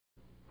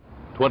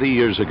20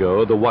 years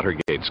ago, the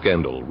Watergate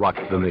scandal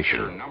rocked the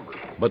nation.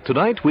 But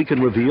tonight we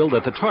can reveal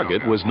that the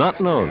target was not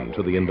known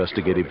to the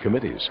investigative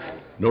committees,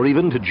 nor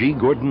even to G.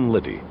 Gordon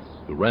Liddy,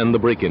 who ran the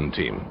break-in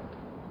team.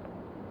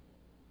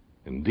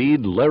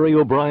 Indeed, Larry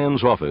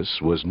O'Brien's office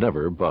was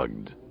never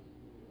bugged.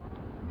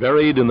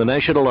 Buried in the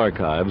National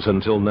Archives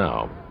until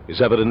now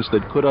is evidence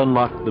that could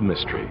unlock the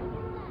mystery.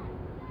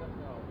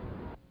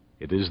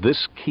 It is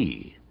this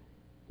key.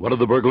 One of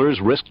the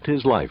burglars risked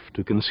his life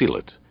to conceal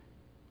it.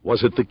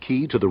 Was it the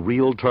key to the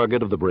real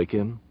target of the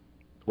break-in?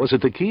 Was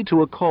it the key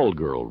to a call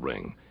girl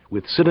ring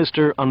with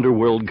sinister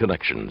underworld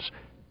connections?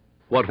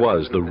 What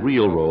was the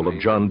real role of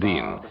John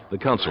Dean, the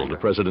counsel to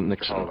President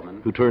Nixon,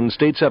 who turned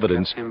state's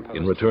evidence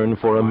in return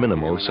for a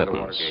minimal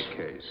sentence?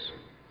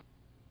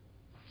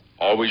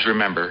 Always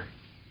remember,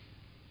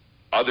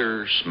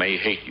 others may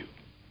hate you,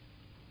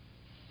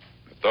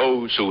 but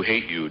those who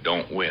hate you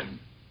don't win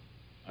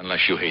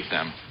unless you hate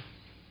them.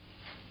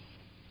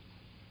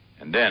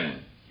 And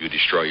then you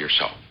destroy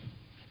yourself.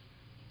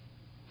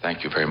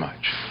 Thank you very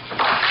much.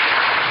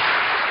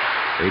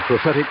 A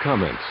prophetic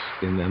comment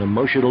in an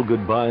emotional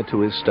goodbye to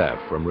his staff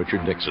from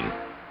Richard Nixon,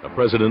 a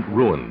president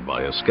ruined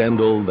by a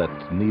scandal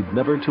that need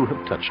never to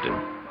have touched him.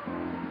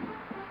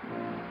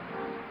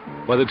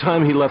 By the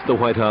time he left the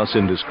White House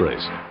in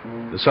disgrace,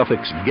 the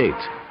suffix "gate"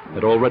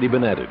 had already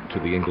been added to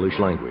the English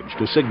language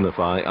to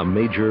signify a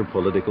major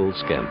political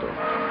scandal.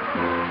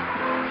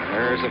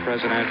 There's the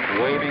president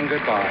waving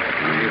goodbye.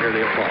 You hear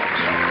the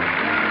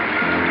applause.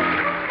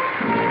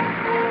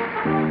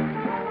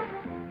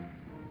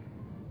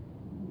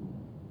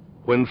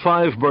 When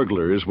 5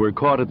 burglars were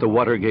caught at the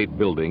Watergate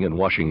building in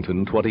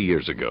Washington 20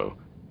 years ago,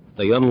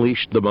 they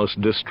unleashed the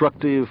most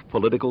destructive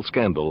political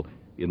scandal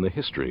in the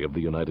history of the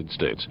United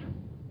States.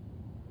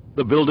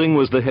 The building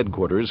was the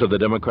headquarters of the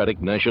Democratic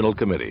National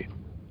Committee,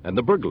 and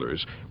the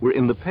burglars were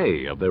in the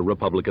pay of their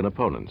Republican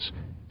opponents,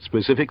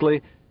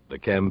 specifically the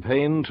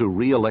campaign to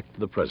re-elect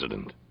the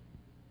president.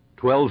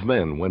 12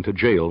 men went to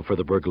jail for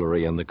the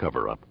burglary and the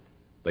cover-up.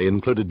 They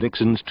included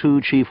Nixon's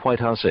 2 chief White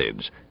House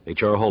aides,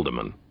 H.R.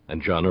 Haldeman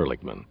and John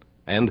Ehrlichman,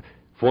 and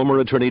former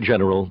Attorney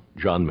General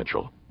John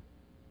Mitchell.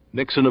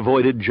 Nixon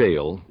avoided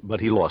jail, but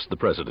he lost the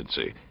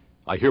presidency.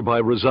 "I hereby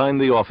resign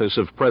the office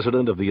of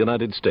President of the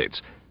United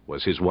States,"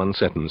 was his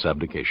one-sentence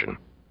abdication.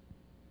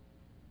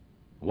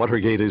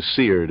 Watergate is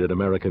seared in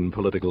American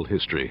political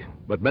history,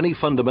 but many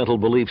fundamental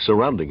beliefs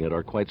surrounding it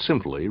are quite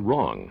simply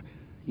wrong.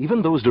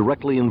 Even those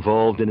directly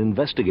involved in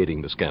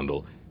investigating the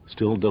scandal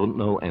still don't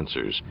know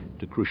answers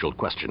to crucial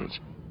questions.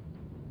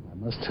 I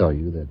must tell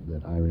you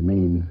that I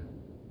remain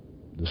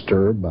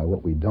disturbed by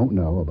what we don't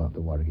know about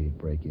the Watergate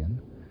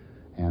break-in,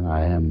 and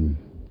I am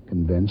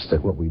convinced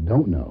that what we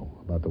don't know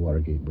about the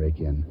Watergate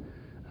break-in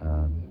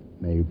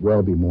may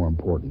well be more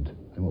important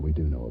than what we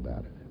do know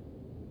about it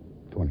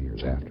 20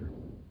 years after.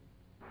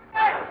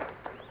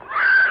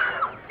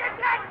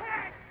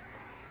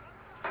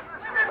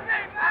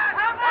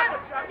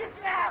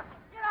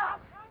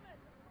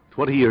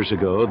 20 years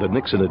ago, the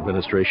Nixon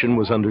administration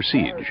was under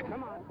siege.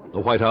 The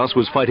White House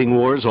was fighting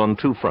wars on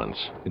 2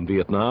 fronts, in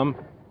Vietnam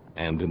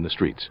and in the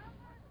streets.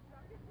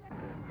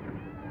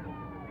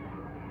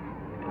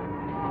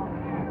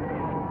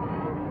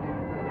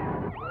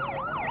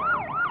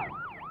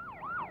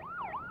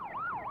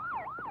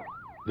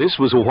 This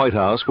was a White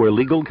House where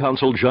legal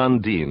counsel John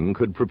Dean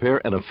could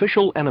prepare an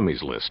official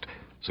enemies list,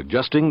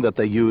 suggesting that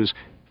they use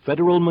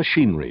federal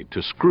machinery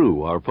to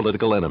screw our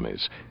political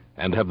enemies,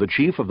 and have the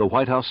chief of the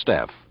White House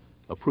staff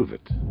approve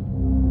it.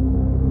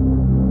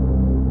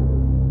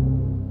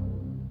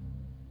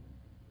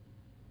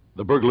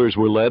 The burglars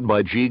were led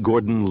by G.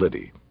 Gordon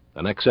Liddy,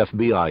 an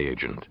ex-FBI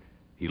agent.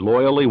 He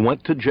loyally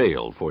went to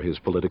jail for his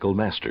political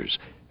masters,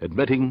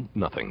 admitting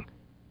nothing.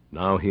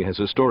 Now he has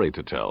a story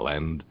to tell,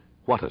 and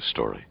what a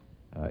story.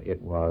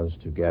 It was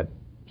to get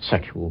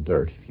sexual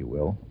dirt, if you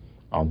will,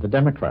 on the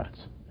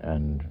Democrats.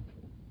 And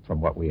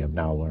from what we have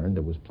now learned,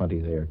 there was plenty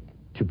there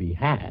to be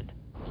had.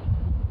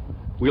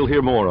 We'll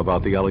hear more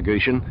about the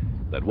allegation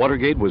that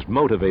Watergate was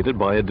motivated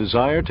by a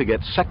desire to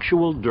get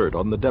sexual dirt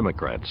on the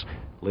Democrats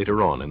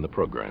later on in the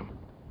program.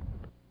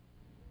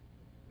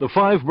 The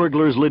 5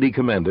 burglars Liddy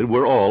commanded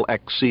were all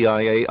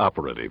ex-CIA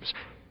operatives.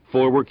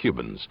 4 were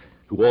Cubans,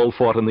 who all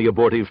fought in the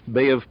abortive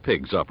Bay of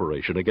Pigs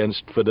operation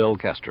against Fidel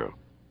Castro.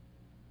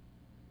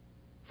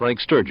 Frank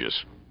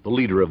Sturgis, the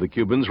leader of the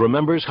Cubans,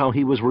 remembers how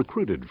he was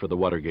recruited for the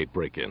Watergate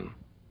break-in.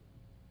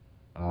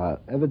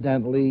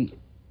 Evidently,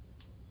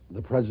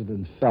 the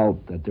president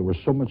felt that there were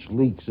so much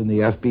leaks in the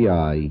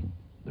FBI,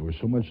 there were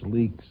so much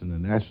leaks in the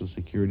National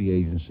Security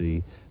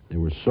Agency, there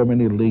were so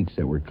many leaks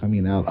that were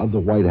coming out of the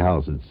White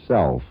House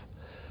itself,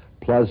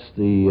 plus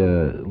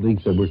the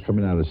leaks that were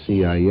coming out of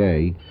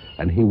CIA,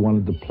 and he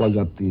wanted to plug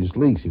up these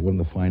leaks. He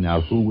wanted to find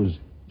out who was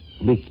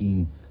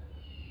leaking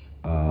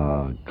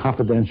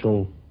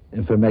confidential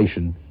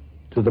information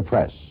to the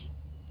press.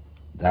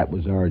 That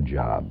was our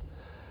job.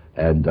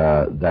 And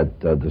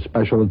the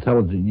Special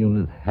Intelligence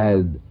Unit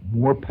had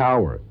more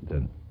power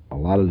than a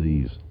lot of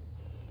these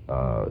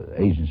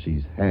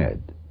agencies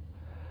had.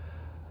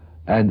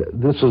 And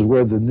this is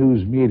where the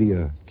news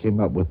media came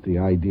up with the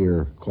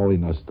idea,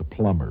 calling us the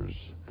plumbers,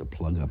 to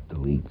plug up the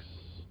leaks.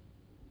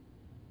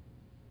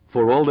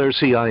 For all their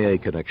CIA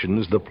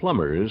connections, the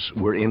plumbers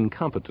were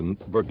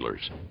incompetent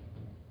burglars.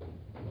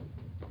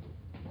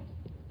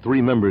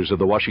 3 members of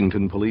the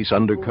Washington Police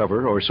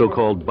Undercover, or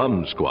so-called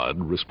Bum Squad,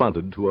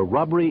 responded to a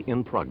robbery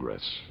in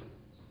progress.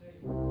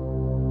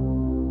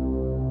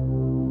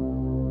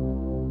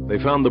 They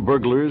found the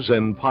burglars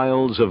and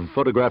piles of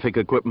photographic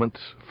equipment,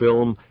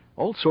 film,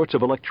 all sorts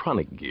of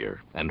electronic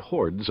gear, and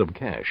hordes of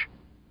cash.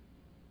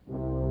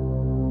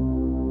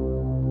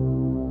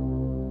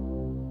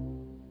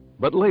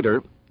 But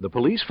later, the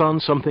police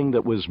found something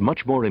that was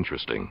much more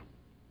interesting.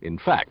 In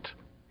fact,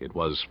 it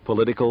was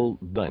political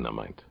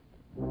dynamite.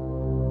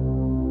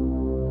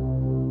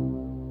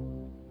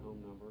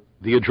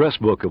 The address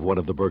book of one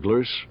of the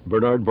burglars,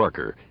 Bernard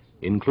Barker,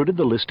 included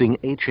the listing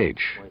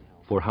HH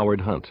for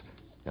Howard Hunt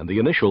and the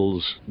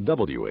initials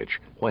WH,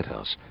 White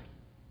House.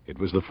 It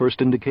was the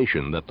first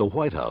indication that the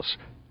White House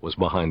was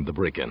behind the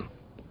break-in.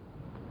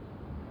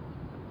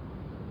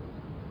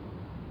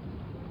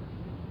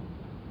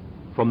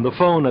 From the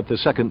phone at the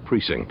 2nd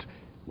Precinct,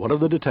 one of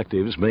the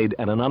detectives made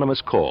an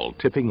anonymous call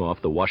tipping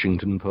off the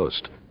Washington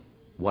Post.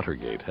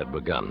 Watergate had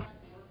begun.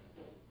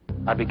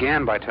 I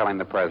began by telling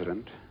the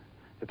president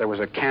that there was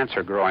a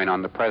cancer growing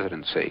on the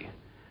presidency,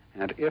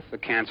 and if the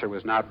cancer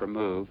was not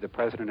removed, the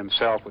president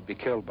himself would be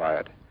killed by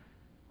it.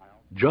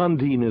 John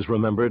Dean is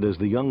remembered as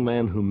the young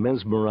man who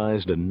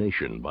mesmerized a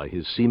nation by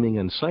his seeming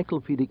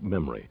encyclopedic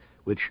memory,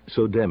 which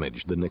so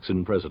damaged the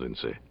Nixon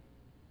presidency.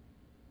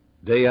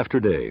 Day after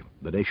day,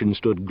 the nation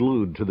stood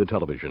glued to the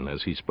television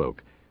as he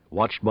spoke,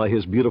 watched by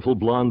his beautiful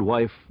blonde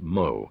wife,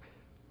 Mo.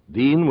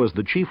 Dean was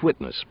the chief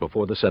witness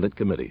before the Senate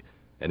committee,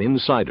 an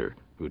insider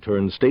who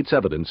turned state's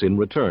evidence in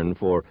return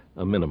for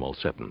a minimal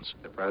sentence.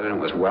 The president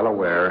was well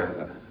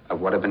aware of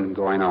what had been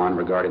going on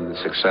regarding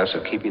the success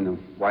of keeping the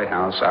White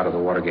House out of the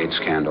Watergate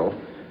scandal,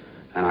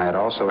 and I had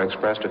also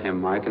expressed to him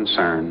my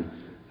concern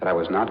that I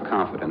was not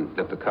confident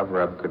that the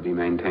cover-up could be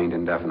maintained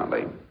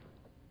indefinitely.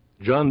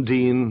 John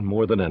Dean,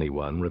 more than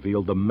anyone,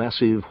 revealed the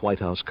massive White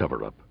House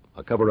cover-up,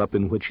 a cover-up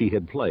in which he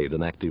had played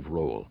an active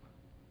role.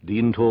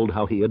 Dean told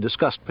how he had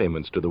discussed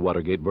payments to the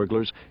Watergate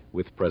burglars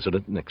with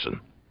President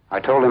Nixon. I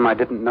told him I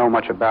didn't know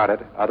much about it,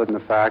 other than the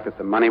fact that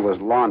the money was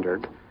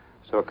laundered,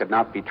 so it could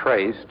not be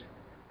traced,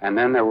 and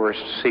then there were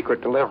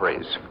secret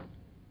deliveries.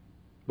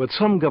 But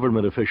some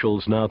government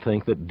officials now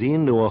think that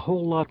Dean knew a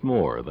whole lot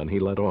more than he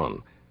let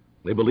on.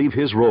 They believe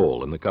his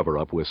role in the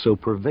cover-up was so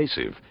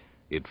pervasive,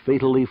 it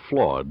fatally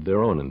flawed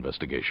their own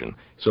investigation,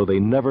 so they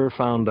never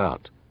found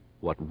out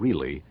what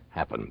really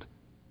happened.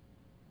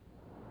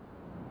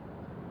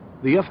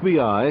 The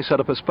FBI set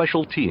up a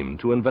special team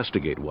to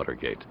investigate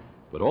Watergate,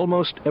 but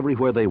almost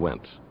everywhere they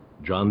went,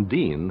 John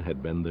Dean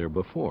had been there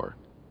before.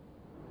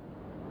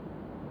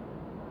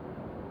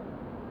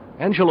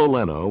 Angelo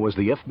Leno was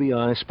the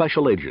FBI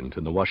special agent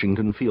in the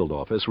Washington field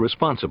office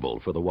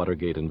responsible for the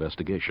Watergate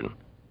investigation.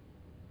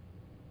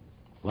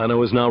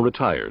 Leno is now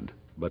retired,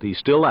 but he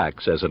still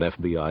acts as an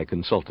FBI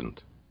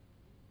consultant.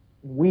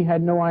 We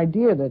had no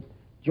idea that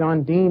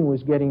John Dean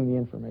was getting the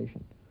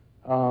information.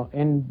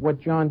 And what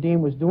John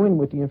Dean was doing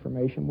with the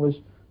information was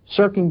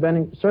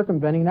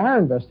circumventing our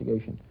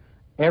investigation.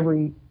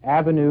 Every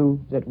avenue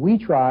that we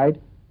tried,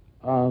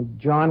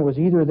 John was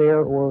either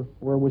there or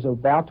was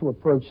about to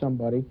approach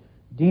somebody,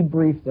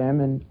 debrief them,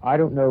 and I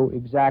don't know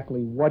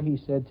exactly what he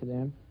said to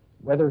them,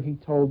 whether he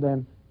told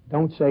them,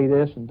 don't say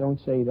this and don't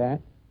say that.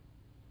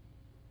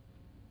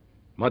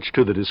 Much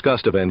to the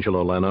disgust of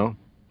Angelo Leno,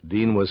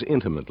 Dean was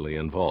intimately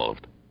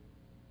involved.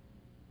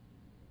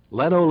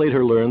 Leno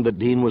later learned that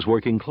Dean was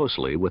working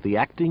closely with the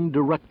acting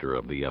director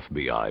of the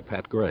FBI,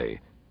 Pat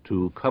Gray,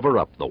 to cover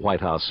up the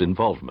White House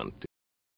involvement